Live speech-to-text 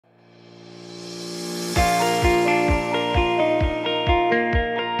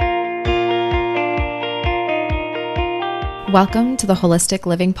Welcome to the Holistic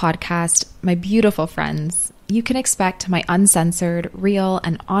Living Podcast, my beautiful friends. You can expect my uncensored, real,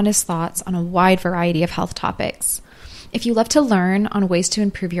 and honest thoughts on a wide variety of health topics. If you love to learn on ways to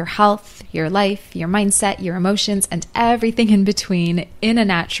improve your health, your life, your mindset, your emotions, and everything in between in a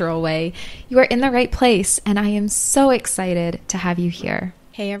natural way, you are in the right place, and I am so excited to have you here.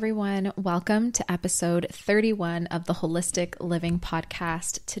 Hey everyone, welcome to episode 31 of the Holistic Living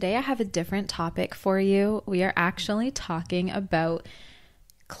Podcast. Today I have a different topic for you. We are actually talking about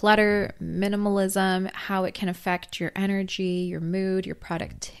clutter, minimalism, how it can affect your energy, your mood, your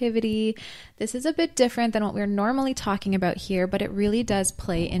productivity. This is a bit different than what we're normally talking about here, but it really does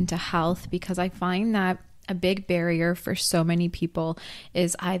play into health because I find that a big barrier for so many people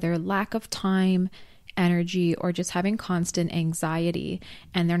is either lack of time, energy, or just having constant anxiety,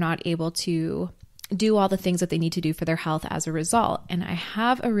 and they're not able to do all the things that they need to do for their health as a result. And I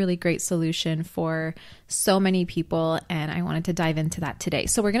have a really great solution for so many people, and I wanted to dive into that today.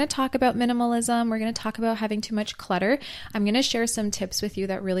 So we're going to talk about minimalism. We're going to talk about having too much clutter. I'm going to share some tips with you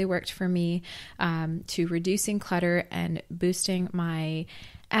that really worked for me to reducing clutter and boosting my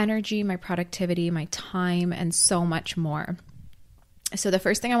energy, my productivity, my time, and so much more. So the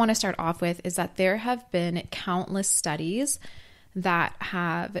first thing I want to start off with is that there have been countless studies that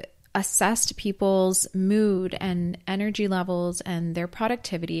have assessed people's mood and energy levels and their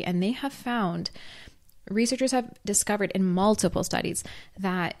productivity, and they have found, researchers have discovered in multiple studies,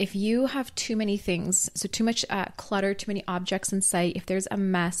 that if you have too many things, so too much clutter, too many objects in sight, if there's a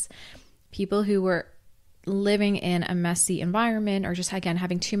mess, people who were living in a messy environment or just, again,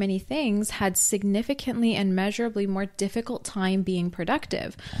 having too many things had significantly and measurably more difficult time being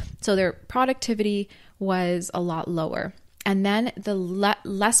productive. So their productivity was a lot lower. And then the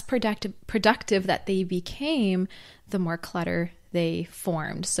less productive that they became, the more clutter they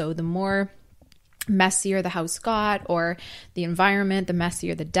formed. So the more messier the house got, or the environment, the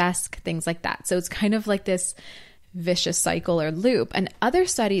messier the desk, things like that. So it's kind of like this vicious cycle or loop. And other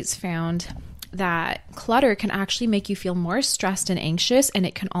studies found that clutter can actually make you feel more stressed and anxious, and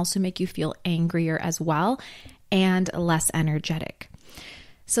it can also make you feel angrier as well and less energetic.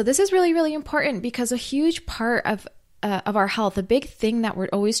 So this is really, really important because a huge part of our health, a big thing that we're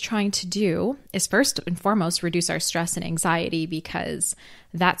always trying to do is first and foremost reduce our stress and anxiety, because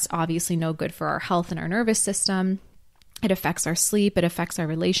that's obviously no good for our health and our nervous system. It affects our sleep, it affects our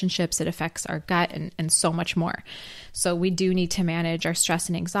relationships, it affects our gut, and so much more. So we do need to manage our stress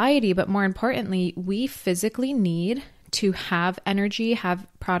and anxiety, but more importantly, we physically need to have energy, have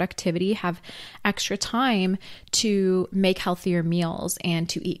productivity, have extra time to make healthier meals and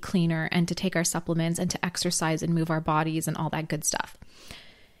to eat cleaner and to take our supplements and to exercise and move our bodies and all that good stuff.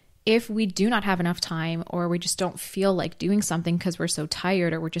 If we do not have enough time, or we just don't feel like doing something because we're so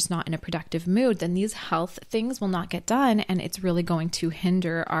tired, or we're just not in a productive mood, then these health things will not get done, and it's really going to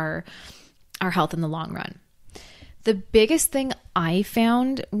hinder our health in the long run. The biggest thing I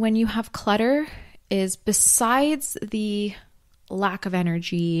found when you have clutter is, besides the lack of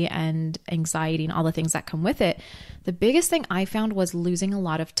energy and anxiety and all the things that come with it, the biggest thing I found was losing a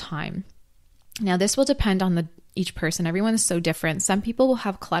lot of time. Now, this will depend on each person. Everyone is so different. Some people will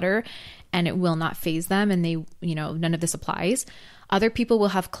have clutter and it will not faze them, and they, none of this applies. Other people will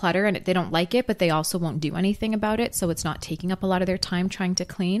have clutter and they don't like it, but they also won't do anything about it, so it's not taking up a lot of their time trying to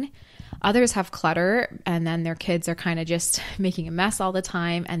clean. Others have clutter and then their kids are kind of just making a mess all the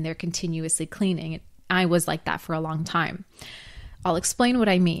time and they're continuously cleaning. I was like that for a long time. I'll explain what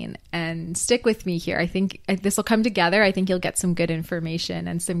I mean, and stick with me here. I think this will come together. I think you'll get some good information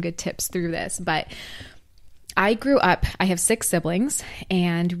and some good tips through this. But I grew up, I have 6 siblings,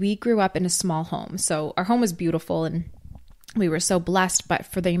 and we grew up in a small home. So our home was beautiful and we were so blessed, but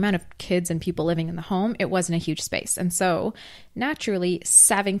for the amount of kids and people living in the home, it wasn't a huge space. And so naturally,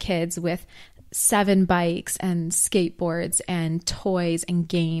 7 kids with 7 bikes and skateboards and toys and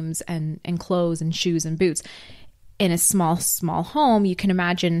games and clothes and shoes and boots in a small home, you can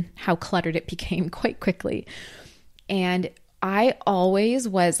imagine how cluttered it became quite quickly. And I always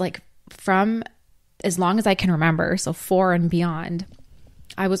was like, from as long as I can remember, so 4 and beyond,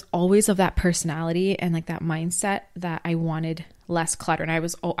 I was always of that personality and like that mindset that I wanted less clutter. And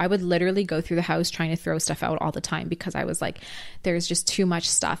I would literally go through the house trying to throw stuff out all the time because I was like, there's just too much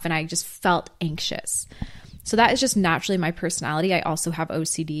stuff, and I just felt anxious. So that is just naturally my personality. I also have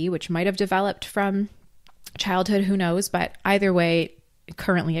OCD, which might have developed from childhood, who knows, but either way,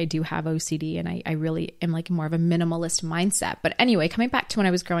 currently I do have OCD, and I really am like more of a minimalist mindset. But anyway, coming back to when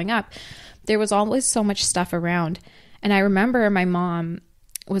I was growing up, there was always so much stuff around. And I remember my mom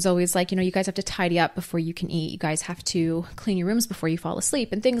was always like, you guys have to tidy up before you can eat. You guys have to clean your rooms before you fall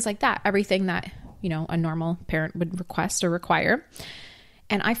asleep and things like that. Everything that a normal parent would request or require.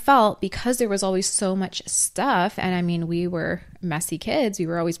 And I felt because there was always so much stuff, and I mean, we were messy kids, we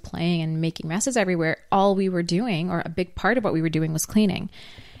were always playing and making messes everywhere. All we were doing, or a big part of what we were doing, was cleaning.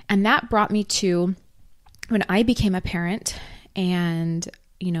 And that brought me to when I became a parent and,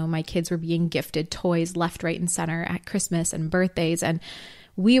 my kids were being gifted toys left, right, and center at Christmas and birthdays, and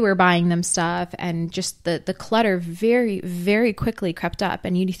we were buying them stuff, and just the clutter very, very quickly crept up.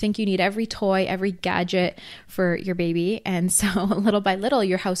 And you think you need every toy, every gadget for your baby. And so little by little,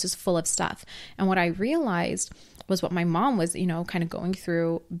 your house is full of stuff. And what I realized was what my mom was, kind of going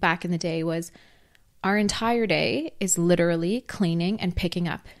through back in the day was our entire day is literally cleaning and picking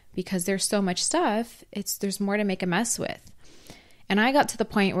up because there's so much stuff. There's more to make a mess with. And I got to the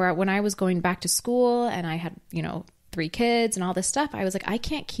point where when I was going back to school and I had, 3 kids and all this stuff, I was like, I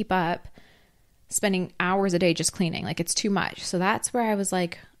can't keep up spending hours a day just cleaning. Like, it's too much. So that's where I was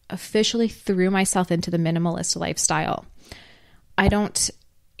like, officially threw myself into the minimalist lifestyle. I don't,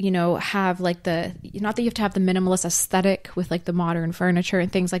 have like not that you have to have the minimalist aesthetic with like the modern furniture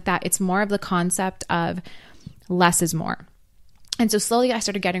and things like that. It's more of the concept of less is more. And so slowly I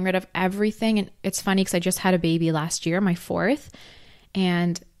started getting rid of everything. And it's funny because I just had a baby last year, my 4th,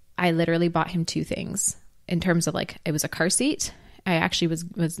 and I literally bought him 2 things. In terms of like, it was a car seat. I actually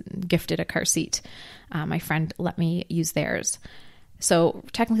was gifted a car seat. My friend let me use theirs. So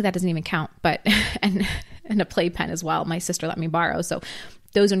technically that doesn't even count, but, and a playpen as well. My sister let me borrow. So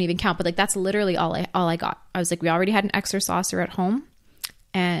those don't even count, but like, that's literally all I got. I was like, we already had an extra saucer at home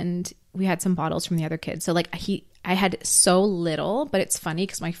and we had some bottles from the other kids. So like I had so little, but it's funny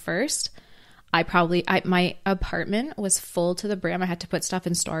because my apartment was full to the brim. I had to put stuff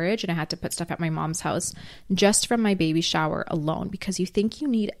in storage and I had to put stuff at my mom's house just from my baby shower alone because you think you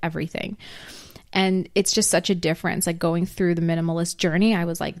need everything. And it's just such a difference. Like going through the minimalist journey, I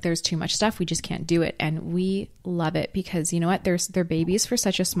was like, there's too much stuff. We just can't do it. And we love it because you know what? They're babies for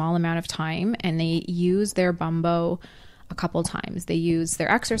such a small amount of time and they use their Bumbo a couple times. They use their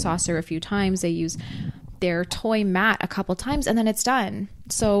extra saucer a few times. They use their toy mat a couple times and then it's done.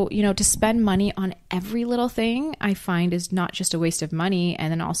 So, to spend money on every little thing I find is not just a waste of money and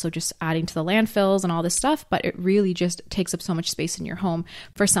then also just adding to the landfills and all this stuff, but it really just takes up so much space in your home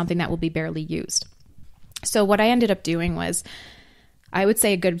for something that will be barely used. So what I ended up doing was, I would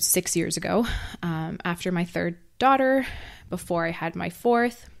say a good 6 years ago, after my 3rd daughter, before I had my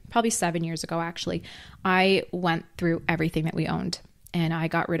 4th, probably 7 years ago actually, I went through everything that we owned and I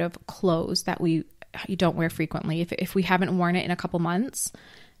got rid of clothes that you don't wear frequently. If we haven't worn it in a couple months,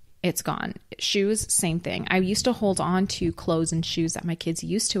 it's gone. Shoes, same thing. I used to hold on to clothes and shoes that my kids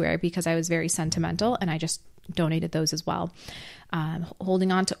used to wear because I was very sentimental and I just donated those as well.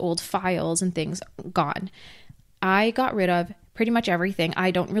 Holding on to old files and things, gone. I got rid of pretty much everything.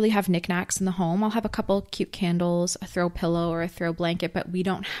 I don't really have knickknacks in the home. I'll have a couple cute candles, a throw pillow or a throw blanket, but we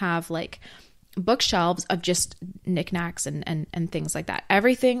don't have like bookshelves of just knickknacks and things like that.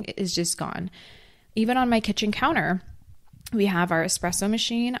 Everything is just gone. Even on my kitchen counter, we have our espresso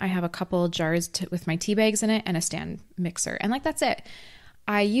machine. I have a couple jars with my tea bags in it and a stand mixer. And like, that's it.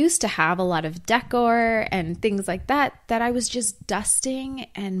 I used to have a lot of decor and things like that I was just dusting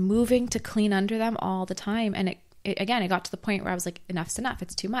and moving to clean under them all the time. And it got to the point where I was like, enough's enough.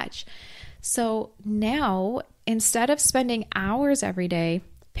 It's too much. So now, instead of spending hours every day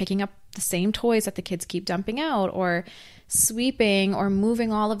picking up the same toys that the kids keep dumping out or sweeping or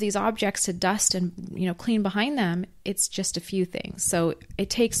moving all of these objects to dust and, clean behind them, it's just a few things. So it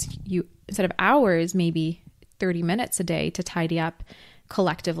takes you, instead of hours, maybe 30 minutes a day to tidy up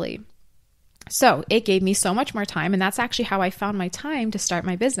collectively. So it gave me so much more time. And that's actually how I found my time to start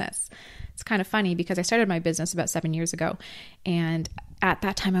my business. It's kind of funny because I started my business about 7 years ago. And at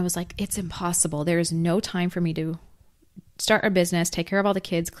that time I was like, it's impossible. There is no time for me to start a business, take care of all the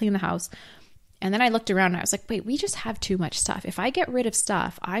kids, clean the house. And then I looked around and I was like, wait, we just have too much stuff. If I get rid of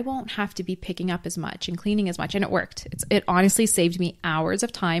stuff, I won't have to be picking up as much and cleaning as much. And it worked. It honestly saved me hours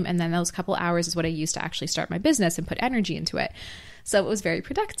of time. And then those couple hours is what I used to actually start my business and put energy into it. So it was very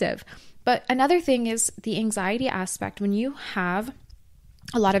productive. But another thing is the anxiety aspect. When you have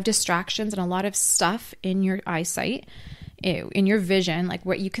a lot of distractions and a lot of stuff in your eyesight, in your vision, like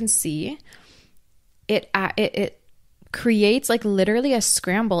what you can see, it creates like literally a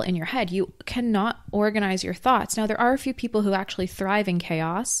scramble in your head. You cannot organize your thoughts. Now, there are a few people who actually thrive in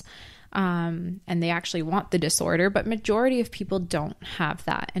chaos, and they actually want the disorder, but majority of people don't have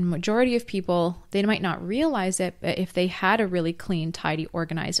that. And majority of people, they might not realize it, but if they had a really clean, tidy,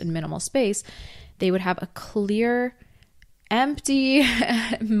 organized, and minimal space, they would have a clear, empty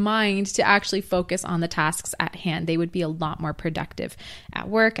mind to actually focus on the tasks at hand. They would be a lot more productive at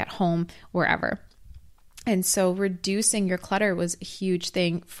work, at home, wherever. And so reducing your clutter was a huge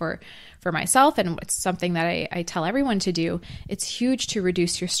thing for myself. And it's something that I tell everyone to do. It's huge to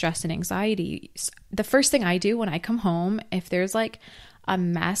reduce your stress and anxiety. The first thing I do when I come home, if there's like a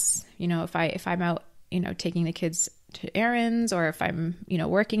mess, if I'm out, taking the kids to errands, or if I'm,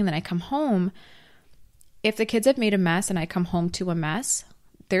 working and then I come home, if the kids have made a mess and I come home to a mess,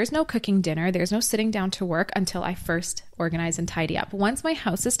 there's no cooking dinner. There's no sitting down to work until I first organize and tidy up. Once my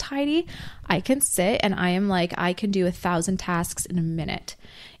house is tidy, I can sit and I am like, I can do 1,000 tasks in a minute.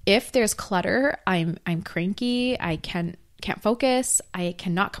 If there's clutter, I'm cranky. I can't focus. I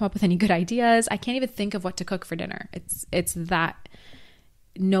cannot come up with any good ideas. I can't even think of what to cook for dinner. It's that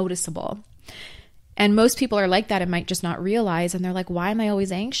noticeable. And most people are like that and might just not realize. And they're like, why am I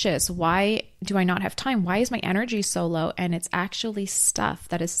always anxious? Why do I not have time? Why is my energy so low? And it's actually stuff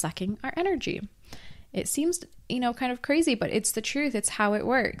that is sucking our energy. It seems, kind of crazy, but it's the truth. It's how it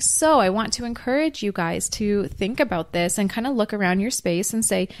works. So I want to encourage you guys to think about this and kind of look around your space and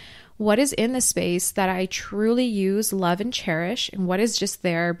say, what is in the space that I truly use, love, and cherish? And what is just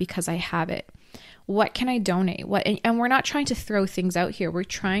there because I have it? What can I donate? And we're not trying to throw things out here. We're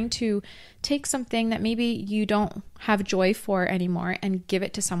trying to take something that maybe you don't have joy for anymore and give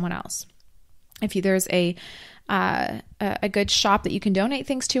it to someone else. If there's a good shop that you can donate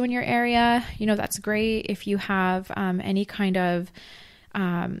things to in your area, that's great. If you have any kind of,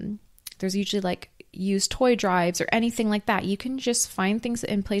 there's usually like used toy drives or anything like that, you can just find things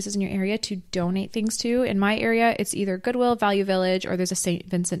in places in your area to donate things to. In my area, it's either Goodwill, Value Village, or there's a St.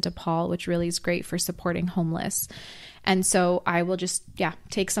 Vincent de Paul, which really is great for supporting homeless. And so I will just,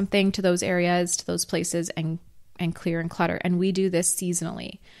 take something to those areas, to those places, and clear and clutter. And we do this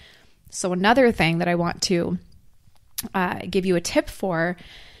seasonally. So another thing that I want to give you a tip for.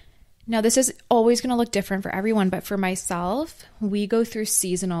 Now, this is always going to look different for everyone, but for myself, we go through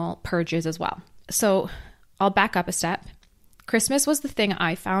seasonal purges as well. So I'll back up a step. Christmas was the thing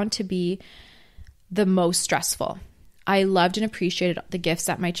I found to be the most stressful. I loved and appreciated the gifts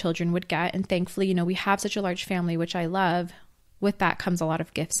that my children would get. And thankfully, we have such a large family, which I love. With that comes a lot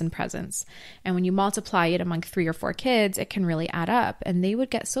of gifts and presents. And when you multiply it among 3 or 4 kids, it can really add up. And they would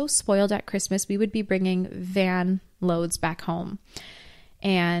get so spoiled at Christmas. We would be bringing van loads back home.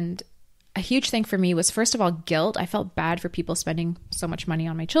 And a huge thing for me was, first of all, guilt. I felt bad for people spending so much money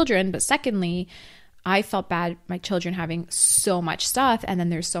on my children. But secondly, I felt bad my children having so much stuff. And then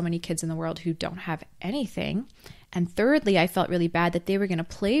there's so many kids in the world who don't have anything. And thirdly, I felt really bad that they were going to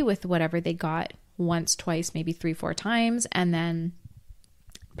play with whatever they got once, twice, maybe 3, 4 times, and then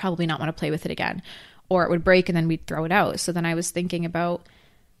probably not want to play with it again. Or it would break and then we'd throw it out. So then I was thinking about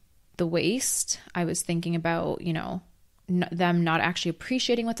the waste. I was thinking about, them not actually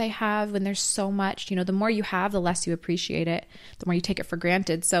appreciating what they have when there's so much. The more you have, the less you appreciate it, the more you take it for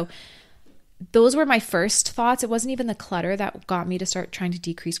granted. So those were my first thoughts. It wasn't even the clutter that got me to start trying to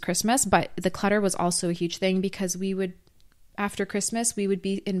decrease Christmas, but the clutter was also a huge thing because after Christmas, we would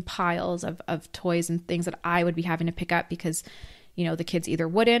be in piles of toys and things that I would be having to pick up because, the kids either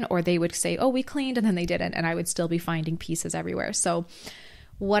wouldn't, or they would say, oh, we cleaned, and then they didn't. And I would still be finding pieces everywhere. So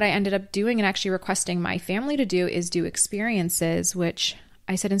what I ended up doing and actually requesting my family to do is do experiences, which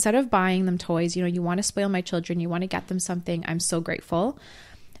I said, instead of buying them toys, you want to spoil my children, you want to get them something. I'm so grateful.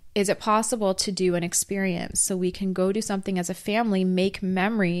 Is it possible to do an experience so we can go do something as a family, make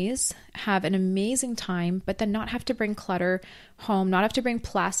memories, have an amazing time, but then not have to bring clutter home, not have to bring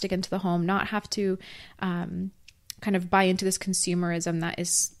plastic into the home, not have to kind of buy into this consumerism that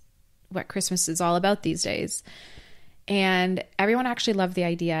is what Christmas is all about these days. And everyone actually loved the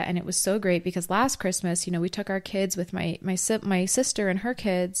idea. And it was so great because last Christmas, we took our kids with my sister and her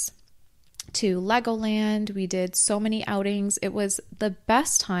kids to Legoland. We did so many outings. It was the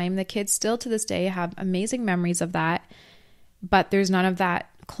best time. The kids still to this day have amazing memories of that, but there's none of that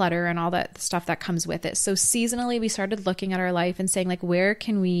clutter and all that stuff that comes with it. So seasonally, we started looking at our life and saying, like, where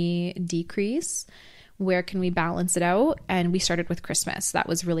can we decrease? Where can we balance it out? And we started with Christmas. That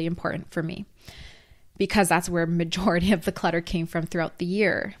was really important for me because that's where majority of the clutter came from throughout the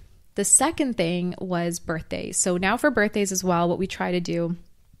year. The second thing was birthdays. So now for birthdays as well, what we try to do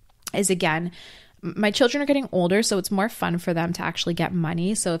is, again, my children are getting older, so it's more fun for them to actually get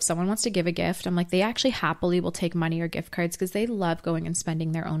money. So if someone wants to give a gift, I'm like, they actually happily will take money or gift cards because they love going and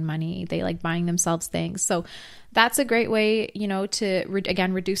spending their own money. They like buying themselves things. So that's a great way, to,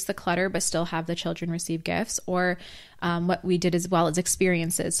 again, reduce the clutter, but still have the children receive gifts. Or what we did as well as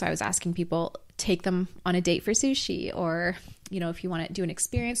experiences. So I was asking people, take them on a date for sushi, or, if you want to do an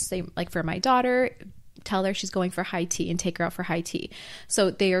experience, say like for my daughter, tell her she's going for high tea and take her out for high tea.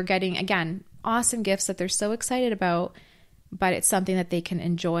 So they are getting, again, awesome gifts that they're so excited about, but it's something that they can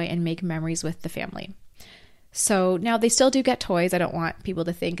enjoy and make memories with the family. So now they still do get toys. I don't want people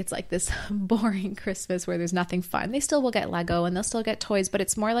to think it's like this boring Christmas where there's nothing fun. They still will get Lego and they'll still get toys, but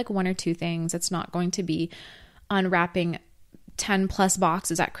it's more like one or two things. It's not going to be unwrapping 10 plus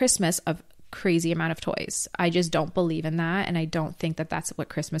boxes at Christmas of crazy amount of toys. I just don't believe in that. And I don't think that that's what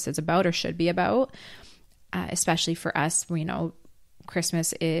Christmas is about or should be about, especially for us. We know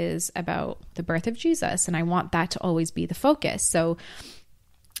Christmas is about the birth of Jesus, and I want that to always be the focus. So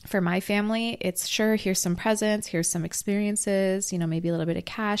for my family, it's sure, here's some presents, here's some experiences, maybe a little bit of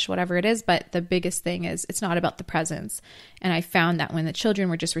cash, whatever it is. But the biggest thing is it's not about the presents. And I found that when the children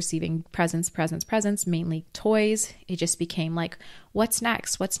were just receiving presents, mainly toys, it just became like, what's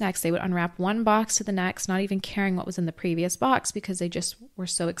next? What's next? They would unwrap one box to the next, not even caring what was in the previous box because they just were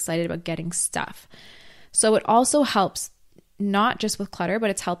so excited about getting stuff. So it also helps not just with clutter,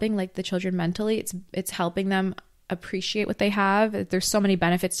 but it's helping like the children mentally. It's helping them appreciate what they have. There's so many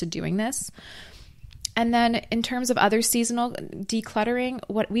benefits to doing this. And then in terms of other seasonal decluttering,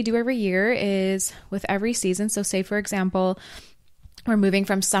 what we do every year is with every season. So say, for example, we're moving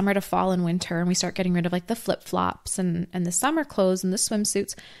from summer to fall and winter, and we start getting rid of like the flip-flops and the summer clothes and the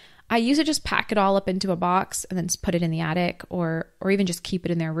swimsuits. I usually just pack it all up into a box and then just put it in the attic or even just keep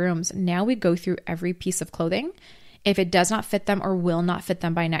it in their rooms. Now we go through every piece of clothing. If it does not fit them or will not fit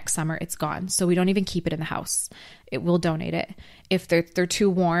them by next summer, it's gone. So we don't even keep it in the house. It will donate it. If they're too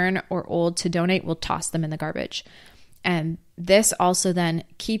worn or old to donate, we'll toss them in the garbage. And this also then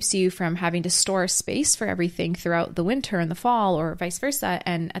keeps you from having to store space for everything throughout the winter and the fall or vice versa.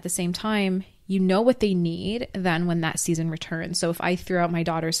 And at the same time, you know what they need then when that season returns. So if I threw out my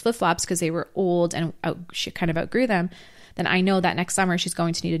daughter's flip-flops because they were old and she kind of outgrew them, then I know that next summer she's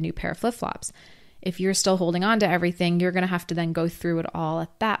going to need a new pair of flip-flops. If you're still holding on to everything, you're going to have to then go through it all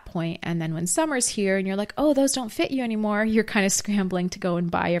at that point. And then when summer's here and you're like, oh, those don't fit you anymore, you're kind of scrambling to go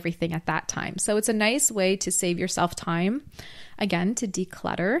and buy everything at that time. So it's a nice way to save yourself time, again, to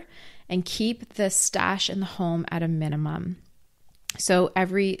declutter and keep the stash in the home at a minimum. So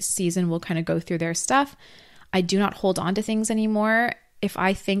every season we'll kind of go through their stuff. I do not hold on to things anymore. If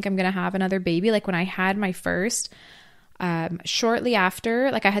I think I'm going to have another baby, like when I had my first, shortly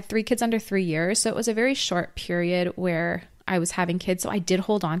after, like I had 3 kids under 3 years. So it was a very short period where I was having kids. So I did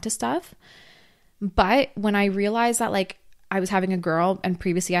hold on to stuff. But when I realized that like I was having a girl and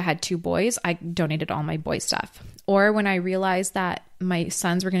previously I had 2 boys, I donated all my boy stuff. Or when I realized that my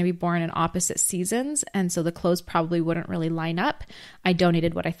sons were going to be born in opposite seasons, and so the clothes probably wouldn't really line up, I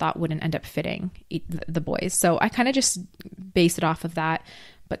donated what I thought wouldn't end up fitting the boys. So I kind of just based it off of that.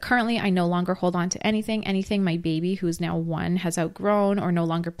 But currently, I no longer hold on to anything. Anything my baby, who is now 1, has outgrown or no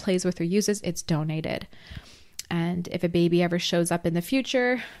longer plays with or uses, it's donated. And if a baby ever shows up in the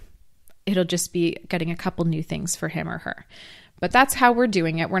future, it'll just be getting a couple new things for him or her. But that's how we're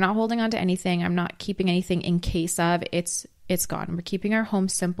doing it. We're not holding on to anything. I'm not keeping anything in case of. It's gone. We're keeping our home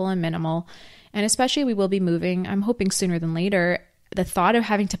simple and minimal. And especially we will be moving, I'm hoping sooner than later. The thought of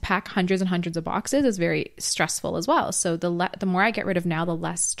having to pack hundreds and hundreds of boxes is very stressful as well. So the more I get rid of now, the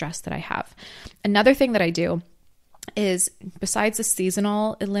less stress that I have. Another thing that I do is, besides the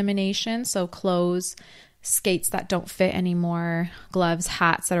seasonal elimination, so clothes, skates that don't fit anymore, gloves,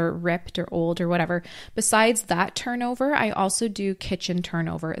 hats that are ripped or old or whatever, besides that turnover, I also do kitchen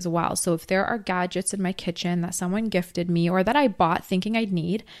turnover as well. So if there are gadgets in my kitchen that someone gifted me or that I bought thinking I'd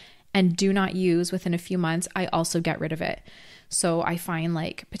need and do not use within a few months, I also get rid of it. So I find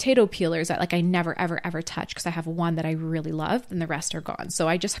like potato peelers that like I never, ever, ever touch because I have one that I really love and the rest are gone. So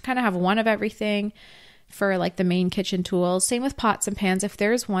I just kind of have one of everything for like the main kitchen tools. Same with pots and pans. If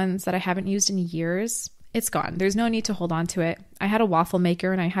there's ones that I haven't used in years, it's gone. There's no need to hold on to it. I had a waffle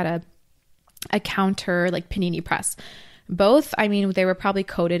maker and I had a counter like panini press. Both, I mean, they were probably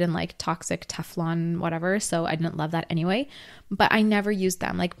coated in like toxic Teflon, whatever. So I didn't love that anyway, but I never used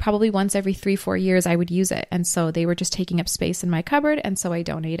them. Like probably once every 3-4 years I would use it. And so they were just taking up space in my cupboard. And so I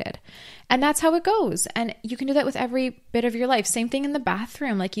donated. And that's how it goes. And you can do that with every bit of your life. Same thing in the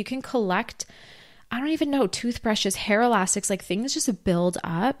bathroom. Like you can collect, I don't even know, toothbrushes, hair elastics, like things just build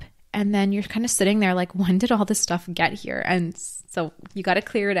up. And then you're kind of sitting there like, when did all this stuff get here? And so you got to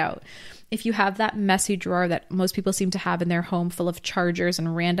clear it out. If you have that messy drawer that most people seem to have in their home full of chargers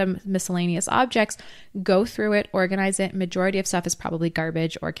and random miscellaneous objects, go through it, organize it. Majority of stuff is probably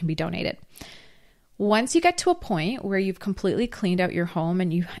garbage or can be donated. Once you get to a point where you've completely cleaned out your home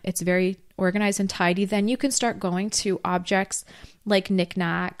and it's very organized and tidy, then you can start going to objects like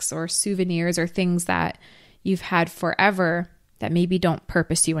knickknacks or souvenirs or things that you've had forever that maybe don't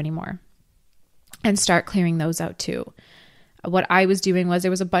purpose you anymore, and start clearing those out too. What I was doing was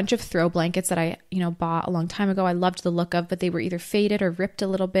there was a bunch of throw blankets that I, bought a long time ago. I loved the look of, but they were either faded or ripped a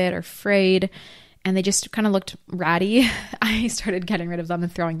little bit or frayed. and they just kind of looked ratty, I started getting rid of them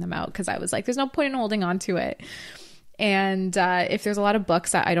and throwing them out because I was like, there's no point in holding on to it. And if there's a lot of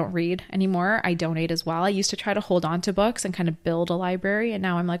books that I don't read anymore, I donate as well. I used to try to hold on to books and kind of build a library. And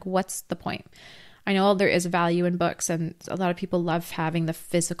now I'm like, what's the point? I know there is value in books and a lot of people love having the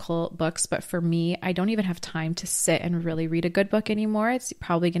physical books, but for me, I don't even have time to sit and really read a good book anymore. It's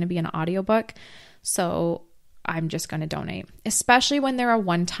probably going to be an audiobook. So I'm just going to donate, especially when they're a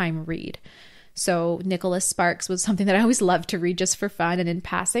one-time read. So Nicholas Sparks was something that I always loved to read just for fun and in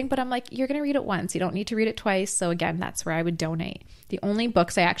passing, but I'm like, you're going to read it once. You don't need to read it twice. So again, that's where I would donate. The only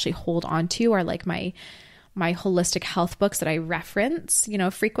books I actually hold on to are like my holistic health books that I reference,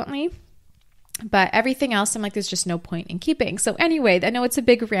 frequently. But everything else, I'm like, there's just no point in keeping. So anyway, I know it's a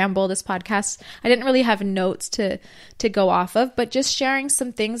big ramble, this podcast. I didn't really have notes to go off of, but just sharing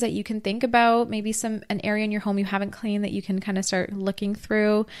some things that you can think about, maybe an area in your home you haven't cleaned that you can kind of start looking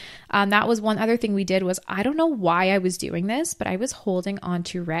through. That was one other thing we did was, I don't know why I was doing this, but I was holding on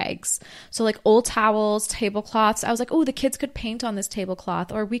to rags. So like old towels, tablecloths. I was like, oh, the kids could paint on this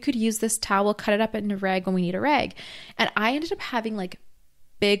tablecloth, or we could use this towel, cut it up into a rag when we need a rag. And I ended up having like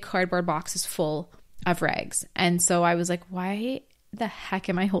big cardboard boxes full of rags. And so I was like, why the heck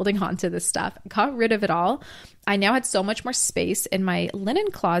am I holding on to this stuff? I got rid of it all. I now had so much more space in my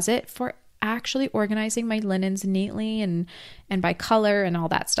linen closet for actually organizing my linens neatly and by color and all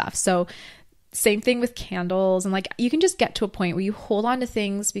that stuff. So same thing with candles. And like, you can just get to a point where you hold on to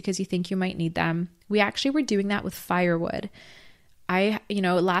things because you think you might need them. We actually were doing that with firewood.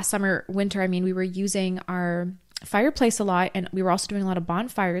 Last summer, winter, we were using our fireplace a lot, and we were also doing a lot of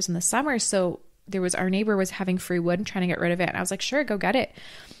bonfires in the summer. So our neighbor was having free wood and trying to get rid of it. And I was like, sure, go get it.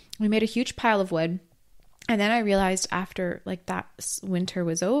 We made a huge pile of wood. And then I realized after like that winter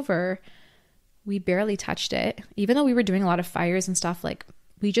was over, we barely touched it. Even though we were doing a lot of fires and stuff, like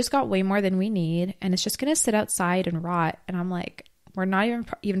we just got way more than we need, and it's just going to sit outside and rot. And I'm like, we're not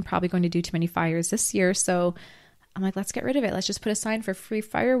even probably going to do too many fires this year. So I'm like, let's get rid of it. Let's just put a sign for free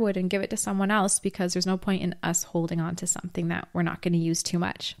firewood and give it to someone else, because there's no point in us holding on to something that we're not going to use too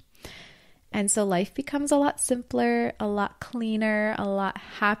much. And so life becomes a lot simpler, a lot cleaner, a lot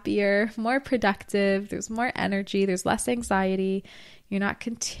happier, more productive. There's more energy. There's less anxiety. You're not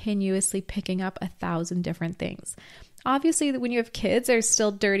continuously picking up 1,000 different things. Obviously, when you have kids, there's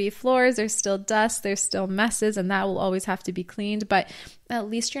still dirty floors, there's still dust, there's still messes, and that will always have to be cleaned. But at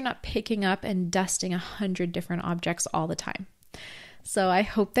least you're not picking up and dusting 100 different objects all the time. So I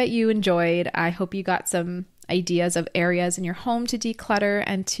hope that you enjoyed. I hope you got some ideas of areas in your home to declutter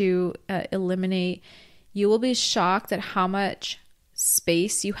and to eliminate. You will be shocked at how much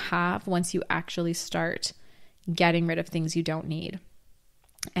space you have once you actually start getting rid of things you don't need.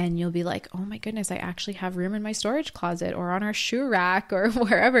 And you'll be like, oh my goodness, I actually have room in my storage closet or on our shoe rack or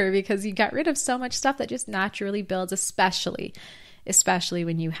wherever, because you got rid of so much stuff that just naturally builds, especially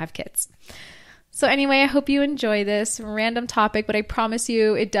when you have kids. So anyway, I hope you enjoy this random topic, but I promise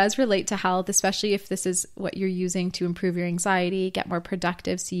you it does relate to health, especially if this is what you're using to improve your anxiety, get more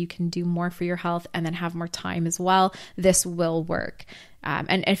productive so you can do more for your health and then have more time as well. This will work.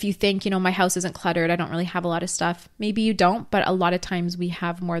 And if you think, my house isn't cluttered, I don't really have a lot of stuff. Maybe you don't, but a lot of times we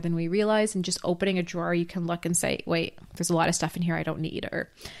have more than we realize. And just opening a drawer, you can look and say, wait, there's a lot of stuff in here I don't need.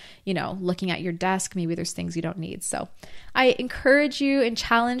 Or, looking at your desk, maybe there's things you don't need. So I encourage you and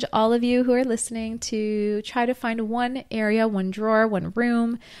challenge all of you who are listening to try to find one area, one drawer, one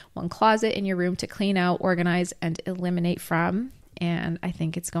room, one closet in your room to clean out, organize, and eliminate from. And I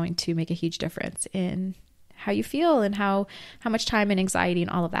think it's going to make a huge difference in how you feel and how much time and anxiety and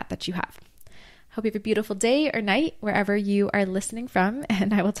all of that you have. Hope you have a beautiful day or night wherever you are listening from,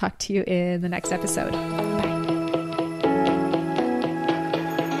 and I will talk to you in the next episode.